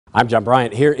I'm John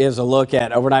Bryant. Here is a look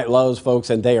at overnight lows, folks,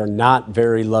 and they are not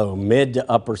very low. Mid to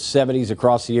upper 70s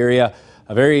across the area.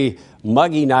 A very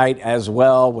muggy night as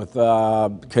well, with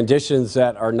conditions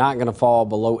that are not going to fall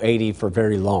below 80 for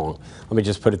very long. Let me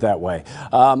just put it that way.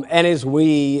 And as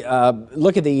we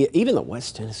look at even the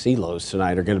West Tennessee lows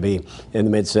tonight are going to be in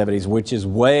the mid 70s, which is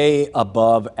way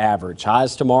above average.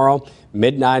 Highs tomorrow,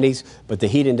 mid 90s, but the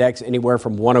heat index anywhere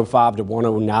from 105 to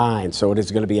 109. So it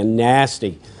is going to be a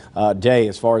nasty day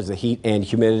as far as the heat and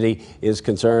humidity is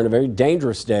concerned. A very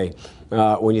dangerous day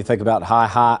when you think about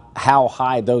how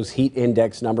high those heat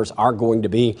index numbers are going to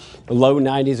be. Low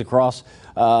 90s across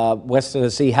West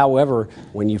Tennessee. However,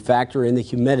 when you factor in the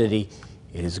humidity,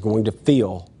 it is going to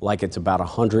feel like it's about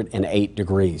 108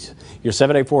 degrees. Your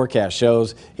 7-day forecast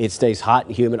shows it stays hot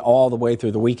and humid all the way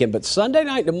through the weekend. But Sunday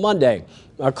night to Monday,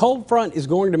 a cold front is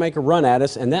going to make a run at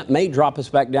us, and that may drop us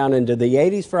back down into the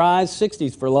 80s for highs,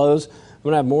 60s for lows. I'm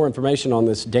going to have more information on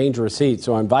this dangerous heat,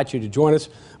 so I invite you to join us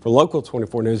for Local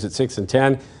 24 News at 6 and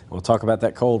 10. We'll talk about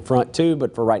that cold front too,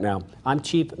 but for right now, I'm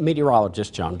Chief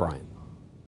Meteorologist John Bryant.